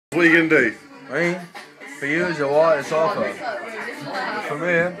What are you going to do? Me? For you it's a white, it's offer. For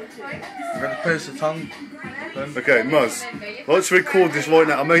me, I'm going to pierce the tongue. Okay, Muzz, let's record this right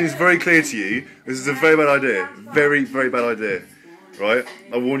now. I'm making this very clear to you. This is a very bad idea. Very, very bad idea. Right?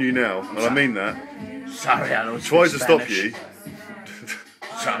 I warn you now, and I mean that. Sorry, I don't speak Tries to Spanish. stop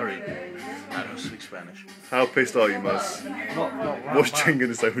you. Sorry, I don't speak Spanish. How pissed are you, Muzz? Not What's Jen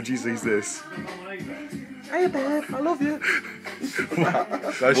going to say when she sees this? Hey, babe, I love you.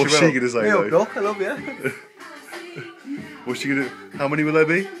 What's she going to say, hey, though? Doc, I love you. What's she going to... How many will there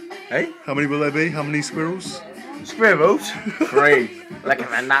be? Hey? How many will there be? How many squirrels? Squirrels? 3. Like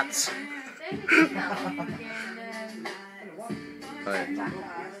my nuts.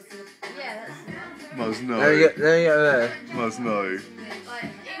 Muzz, no. There you go there. Muzz, no. Even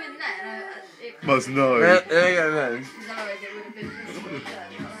then, Muzz, no. There you go then.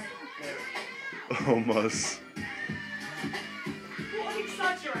 Oh, Muzz. What an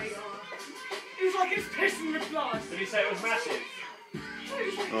exaggerator. It was like it's pissing the blood. Did he say it was massive?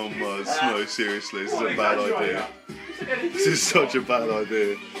 Oh, Muzz, no, seriously, this is a bad idea. This is such a bad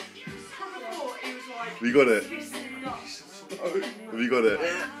idea. Have you got it? Have you got it?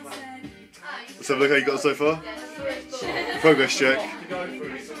 Let's have a look how you got so far. Progress check.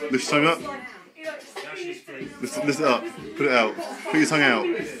 Lift your tongue up. Lift it up. Put it out. Put your tongue out.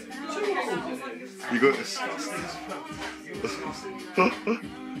 You got this.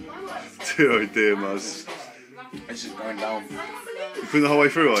 Dear, oh dear, Muzz. This is going down. You're putting the whole way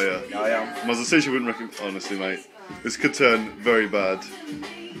through, are you? Yeah, I am. Muzz, I seriously wouldn't recommend. Honestly, mate, this could turn very bad.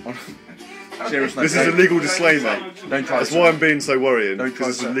 Seriously, This is a legal disclaimer. Don't try That's this why at I'm being so worrying. Don't try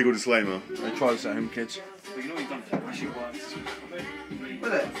Because it's a this. legal disclaimer. home. Don't try this at home, kids. But you know what you've done? It actually works.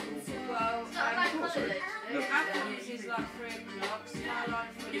 Will it? well, Is like 3 o'clock, skyline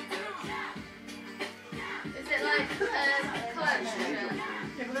for the is it like close?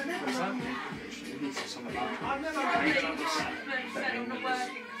 I've never really said I'm not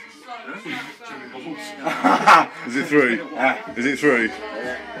working because Is it through? Is it through?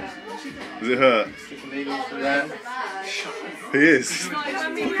 Does it hurt? He is.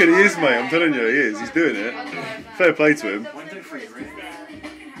 Fucking he is, mate. I'm telling you, he is. He's doing it. Fair play to him.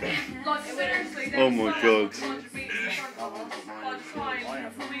 Oh my god.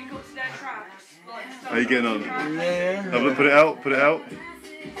 How are you getting on? Yeah. Have a look, put it out, put it out.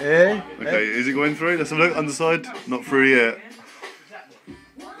 Yeah. Okay, is it going through? Let's have a look, underside. Not through yet.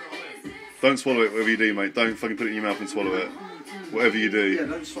 Don't swallow it, whatever you do, mate. Don't fucking put it in your mouth and swallow it. Whatever you do. Yeah,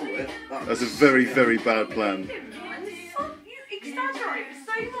 don't swallow it. That's a very, very bad plan. you exaggerate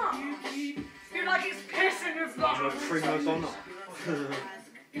so much. You're like it's pissing your blood. 3 months on that.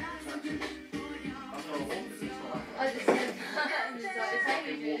 I just said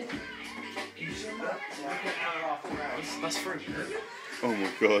That's free. Oh my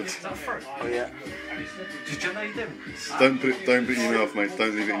god. Is that free? Oh yeah. Did you know you did? Don't put it in your mouth, mate.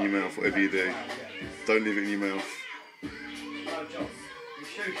 Don't leave it in your mouth, whatever you do. Don't leave it in your mouth.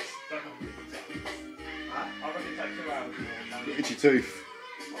 Got itchy tooth.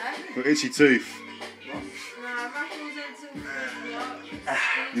 Got itchy tooth.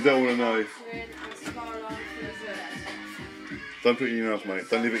 You don't want to know. Don't put it in your mouth, mate.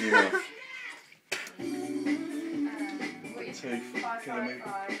 Don't leave it in your mouth.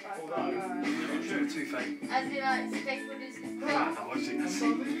 as he like stick with his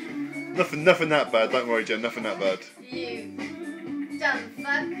Nothing that bad. Don't worry, Jen. Nothing that bad. you dumb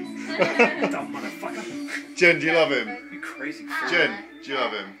fuck. Dumb motherfucker. Jen, do you love him? You crazy Jen, do you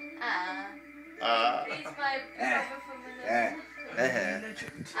love him? He's my brother from another. I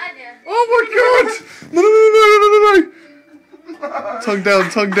do. Oh my god! No, no, no, no, no, no, no! Tongue down,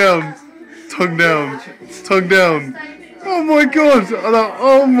 tongue down. Tongue down. Tongue down. Oh my god!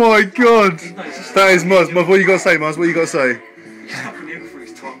 Oh my god! That is Muzz. Muzz, what you got to say, Muzz? What you got to say?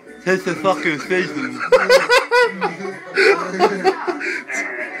 Taste the fucking season.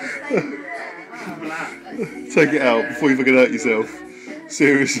 Take it out before you fucking hurt yourself.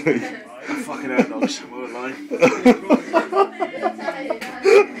 Seriously. Fucking hurt dogs, I won't lie.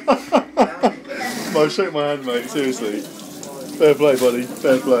 Muzz, shake my hand, mate. Seriously. Fair play, buddy.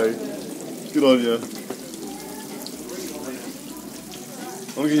 Fair play. Good on you.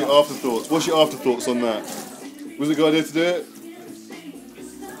 I'm gonna give you afterthoughts. What's your afterthoughts on that? Was it a good idea to do it?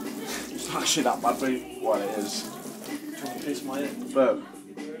 It's not actually that bad, but what it is. Trying to piss my head. But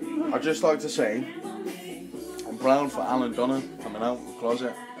I'd just like to say I'm proud for Alan Donna coming out of the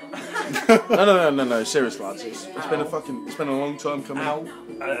closet. No, seriously lads, it's been a long time coming out.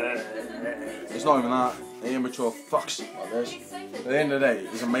 It's not even that. immature fucks like this. At the end of the day,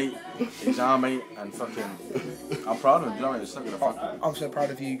 he's a mate, he's our mate, and fucking, I'm proud of him, do you know what I mean? It's not gonna fucking. I'm so proud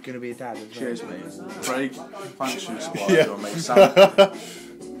of you gonna be a dad as well. Cheers, mate. Craig, thanks for the squad, Yeah. your mate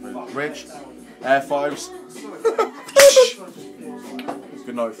Sam. Rich, Air Fives.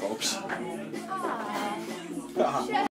 Good night, folks.